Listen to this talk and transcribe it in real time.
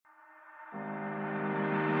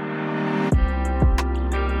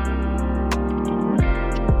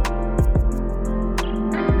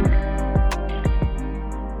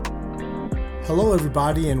Hello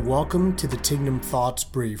everybody and welcome to the Tignum Thoughts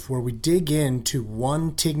Brief, where we dig into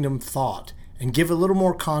one Tignum thought and give a little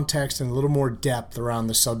more context and a little more depth around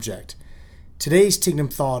the subject. Today's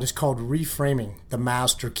Tignum thought is called Reframing, the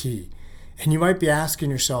Master Key. And you might be asking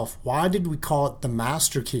yourself, why did we call it the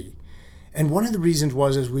Master Key? And one of the reasons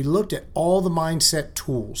was as we looked at all the mindset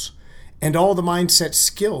tools and all the mindset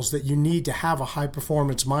skills that you need to have a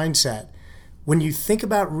high-performance mindset. When you think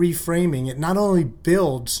about reframing, it not only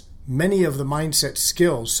builds many of the mindset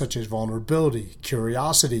skills such as vulnerability,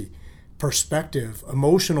 curiosity, perspective,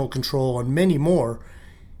 emotional control, and many more,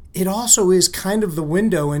 it also is kind of the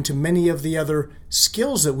window into many of the other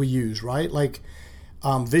skills that we use, right? Like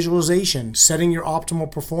visualization, setting your optimal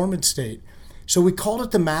performance state. So we called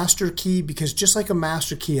it the master key because just like a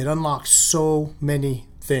master key, it unlocks so many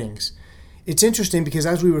things. It's interesting because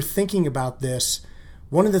as we were thinking about this,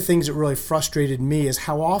 one of the things that really frustrated me is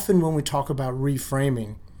how often when we talk about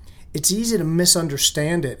reframing, it's easy to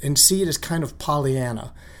misunderstand it and see it as kind of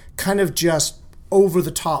Pollyanna, kind of just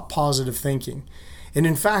over-the-top positive thinking. And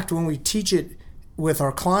in fact, when we teach it with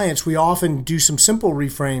our clients, we often do some simple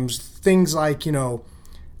reframes, things like,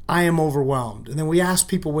 I am overwhelmed. And then we ask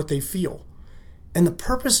people what they feel. And the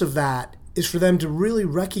purpose of that is for them to really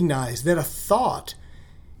recognize that a thought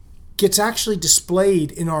gets actually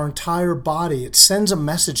displayed in our entire body. It sends a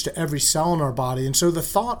message to every cell in our body. And so the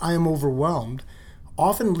thought, I am overwhelmed,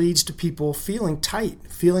 often leads to people feeling tight,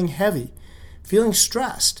 feeling heavy, feeling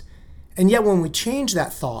stressed. And yet when we change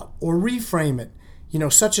that thought or reframe it,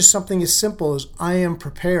 such as something as simple as I am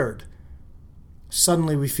prepared,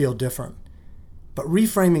 suddenly we feel different. But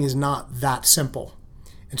reframing is not that simple.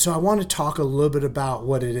 And so I want to talk a little bit about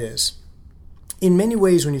what it is. In many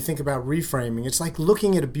ways, when you think about reframing, it's like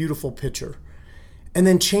looking at a beautiful picture and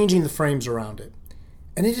then changing the frames around it.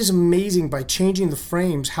 And it is amazing by changing the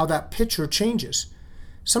frames how that picture changes.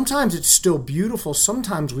 Sometimes it's still beautiful.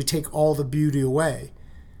 Sometimes we take all the beauty away.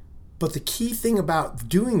 But the key thing about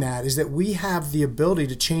doing that is that we have the ability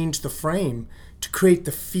to change the frame to create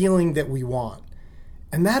the feeling that we want.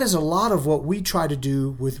 And that is a lot of what we try to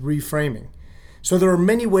do with reframing. So there are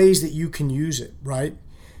many ways that you can use it, right?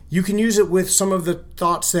 You can use it with some of the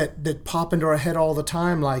thoughts that pop into our head all the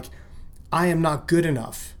time, like, I am not good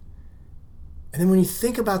enough. And then when you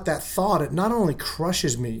think about that thought, it not only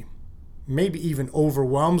crushes me, maybe even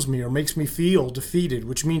overwhelms me or makes me feel defeated,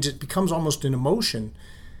 which means it becomes almost an emotion.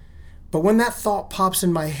 But when that thought pops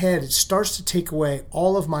in my head, it starts to take away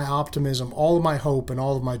all of my optimism, all of my hope, and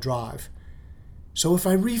all of my drive. So if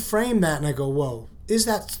I reframe that and I go, whoa, is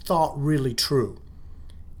that thought really true?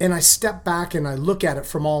 And I step back and I look at it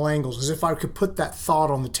from all angles, as if I could put that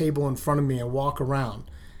thought on the table in front of me and walk around.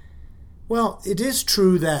 Well, it is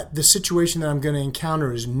true that the situation that I'm going to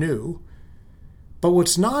encounter is new. But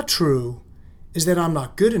what's not true is that I'm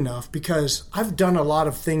not good enough because I've done a lot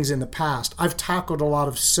of things in the past. I've tackled a lot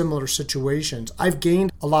of similar situations. I've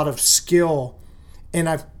gained a lot of skill and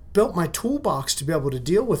I've built my toolbox to be able to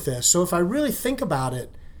deal with this. So if I really think about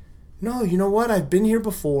it, no, you know what? I've been here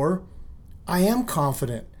before. I am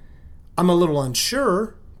confident. I'm a little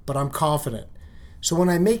unsure, but I'm confident. So when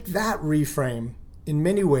I make that reframe, in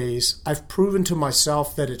many ways, I've proven to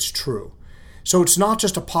myself that it's true. So it's not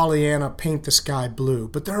just a Pollyanna, paint the sky blue,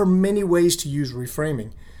 but there are many ways to use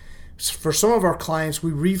reframing. For some of our clients,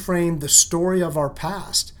 we reframe the story of our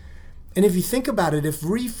past. And if you think about it, if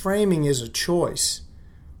reframing is a choice,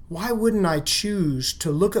 why wouldn't I choose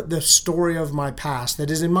to look at the story of my past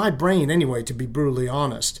that is in my brain anyway, to be brutally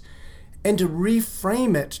honest, and to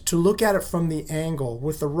reframe it, to look at it from the angle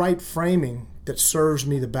with the right framing that serves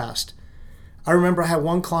me the best? I remember I had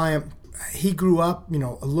one client. He grew up, a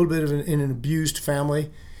little bit in an abused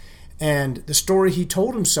family. And the story he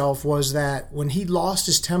told himself was that when he lost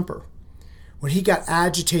his temper, when he got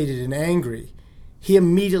agitated and angry, he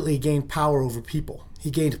immediately gained power over people.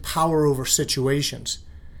 He gained power over situations.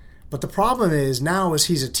 But the problem is now as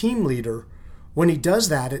he's a team leader, when he does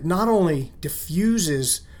that, it not only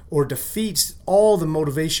diffuses or defeats all the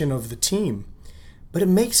motivation of the team, but it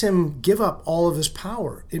makes him give up all of his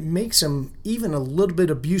power. It makes him even a little bit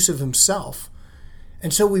abusive himself.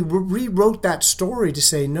 And so we rewrote that story to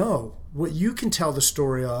say, no, what you can tell the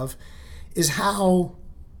story of is how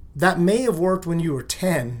that may have worked when you were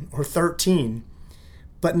 10 or 13,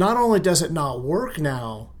 but not only does it not work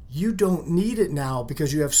now, you don't need it now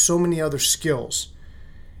because you have so many other skills.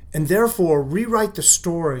 And therefore, rewrite the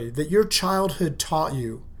story that your childhood taught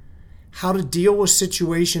you how to deal with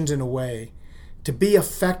situations in a way to be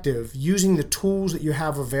effective using the tools that you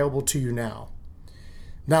have available to you now.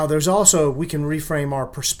 Now, there's also, we can reframe our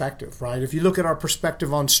perspective, right? If you look at our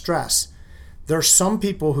perspective on stress, there are some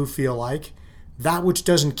people who feel like that which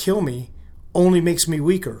doesn't kill me only makes me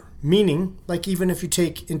weaker. Meaning, like even if you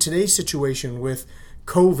take in today's situation with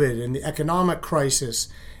COVID and the economic crisis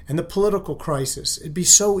and the political crisis, it'd be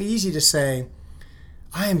so easy to say,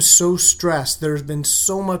 I am so stressed. There's been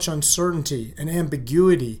so much uncertainty and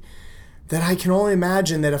ambiguity that I can only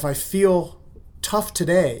imagine that if I feel tough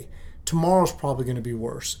today, tomorrow's probably going to be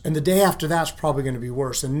worse. And the day after that's probably going to be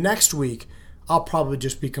worse. And next week, I'll probably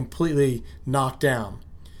just be completely knocked down.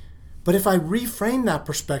 But if I reframe that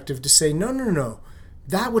perspective to say, no,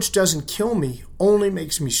 that which doesn't kill me only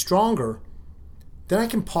makes me stronger, then I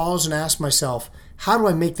can pause and ask myself, how do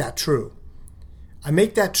I make that true? I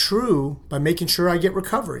make that true by making sure I get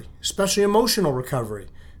recovery, especially emotional recovery,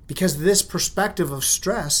 because this perspective of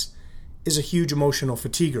stress is a huge emotional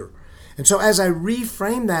fatiguer. And so as I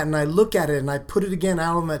reframe that and I look at it and I put it again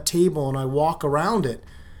out on that table and I walk around it,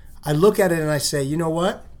 I look at it and I say, you know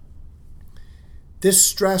what? This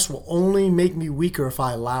stress will only make me weaker if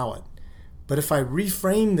I allow it. But if I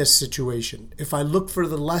reframe this situation, if I look for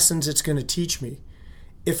the lessons it's going to teach me,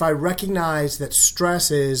 if I recognize that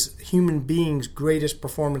stress is human beings' greatest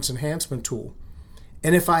performance enhancement tool,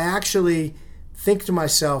 and if I actually think to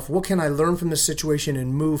myself, what can I learn from this situation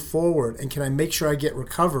and move forward, and can I make sure I get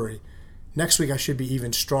recovery, next week I should be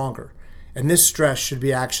even stronger. And this stress should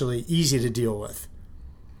be actually easy to deal with.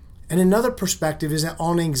 And another perspective is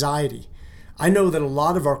on anxiety. I know that a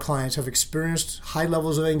lot of our clients have experienced high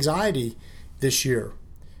levels of anxiety this year,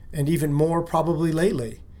 and even more probably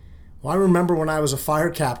lately. Well, I remember when I was a fire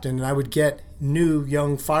captain and I would get new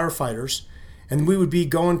young firefighters and we would be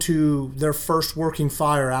going to their first working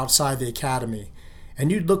fire outside the academy.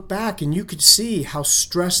 And you'd look back and you could see how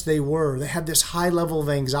stressed they were. They had this high level of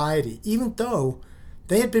anxiety, even though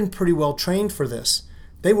they had been pretty well trained for this.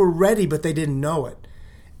 They were ready, but they didn't know it.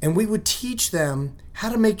 And we would teach them how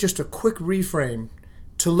to make just a quick reframe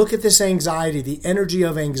to look at this anxiety, the energy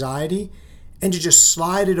of anxiety, and to just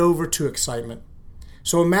slide it over to excitement.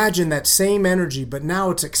 So imagine that same energy, but now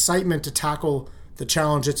it's excitement to tackle the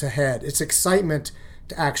challenge that's ahead. It's excitement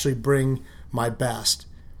to actually bring my best.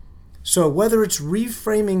 So whether it's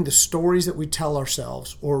reframing the stories that we tell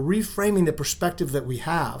ourselves or reframing the perspective that we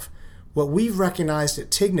have, what we've recognized at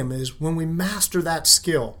Tignum is when we master that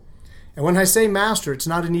skill. And when I say master, it's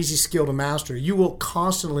not an easy skill to master. You will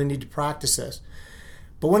constantly need to practice this.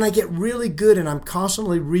 But when I get really good and I'm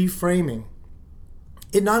constantly reframing,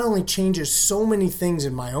 it not only changes so many things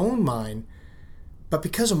in my own mind, but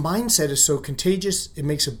because a mindset is so contagious, it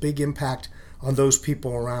makes a big impact on those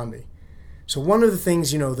people around me. So one of the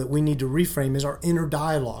things, that we need to reframe is our inner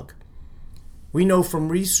dialogue. We know from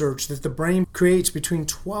research that the brain creates between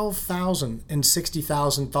 12,000 and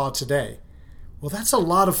 60,000 thoughts a day. Well, that's a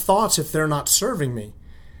lot of thoughts if they're not serving me.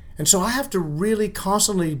 And so I have to really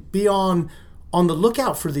constantly be on the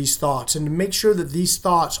lookout for these thoughts and to make sure that these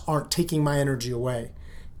thoughts aren't taking my energy away,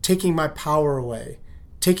 taking my power away,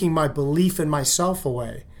 taking my belief in myself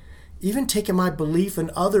away, even taking my belief in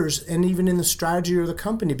others and even in the strategy or the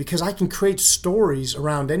company, because I can create stories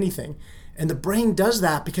around anything. And the brain does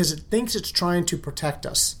that because it thinks it's trying to protect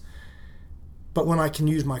us. But when I can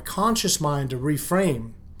use my conscious mind to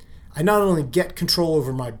reframe, I not only get control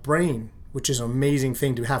over my brain, which is an amazing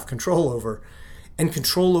thing to have control over, and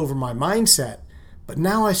control over my mindset, but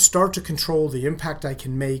now I start to control the impact I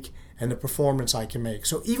can make and the performance I can make.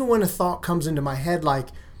 So even when a thought comes into my head like,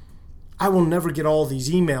 I will never get all these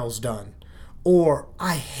emails done, or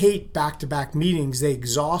I hate back-to-back meetings, they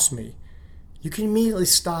exhaust me, you can immediately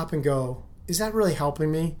stop and go, is that really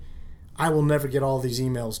helping me? I will never get all these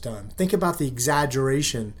emails done. Think about the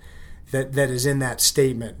exaggeration that is in that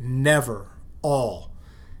statement, never, all.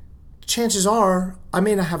 Chances are I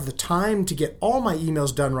may not have the time to get all my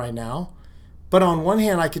emails done right now, but on one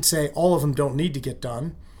hand I could say all of them don't need to get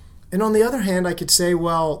done. And on the other hand, I could say,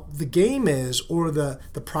 well, the game is, or the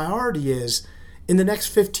priority is, in the next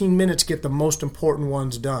 15 minutes, get the most important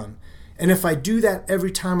ones done. And if I do that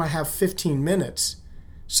every time I have 15 minutes,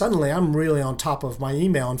 suddenly I'm really on top of my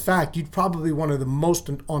email. In fact, you'd probably be one of the most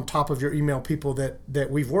on top of your email people that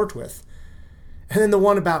we've worked with. And then the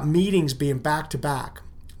one about meetings being back to back.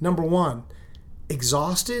 Number one,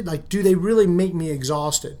 exhausted? Like, do they really make me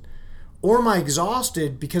exhausted? Or am I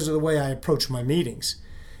exhausted because of the way I approach my meetings?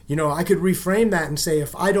 I could reframe that and say,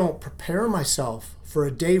 if I don't prepare myself for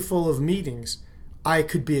a day full of meetings, I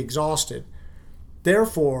could be exhausted.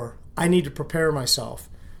 Therefore, I need to prepare myself.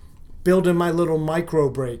 Build in my little micro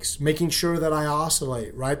breaks, making sure that I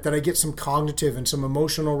oscillate, right? That I get some cognitive and some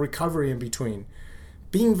emotional recovery in between.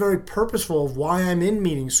 Being very purposeful of why I'm in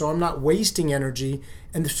meetings so I'm not wasting energy,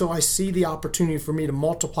 and so I see the opportunity for me to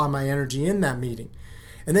multiply my energy in that meeting.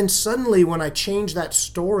 And then suddenly when I change that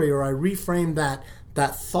story or I reframe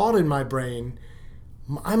that thought in my brain,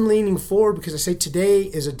 I'm leaning forward because I say today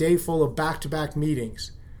is a day full of back-to-back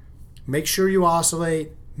meetings. Make sure you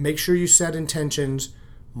oscillate. Make sure you set intentions.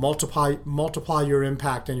 Multiply your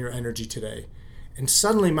impact and your energy today. And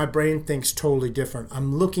suddenly my brain thinks totally different.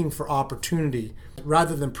 I'm looking for opportunity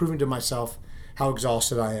rather than proving to myself how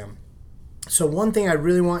exhausted I am. So one thing I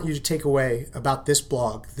really want you to take away about this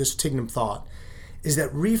blog, this Tignum Thought, is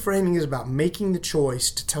that reframing is about making the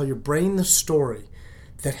choice to tell your brain the story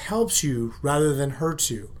that helps you rather than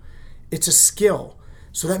hurts you. It's a skill.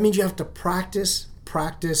 So that means you have to practice.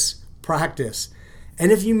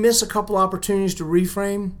 And if you miss a couple opportunities to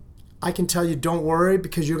reframe, I can tell you don't worry,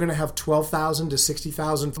 because you're going to have 12,000 to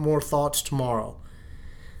 60,000 more thoughts tomorrow.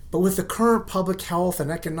 But with the current public health and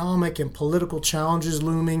economic and political challenges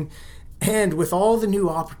looming, and with all the new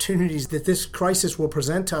opportunities that this crisis will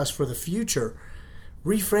present to us for the future,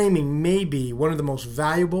 reframing may be one of the most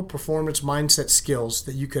valuable performance mindset skills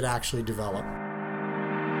that you could actually develop.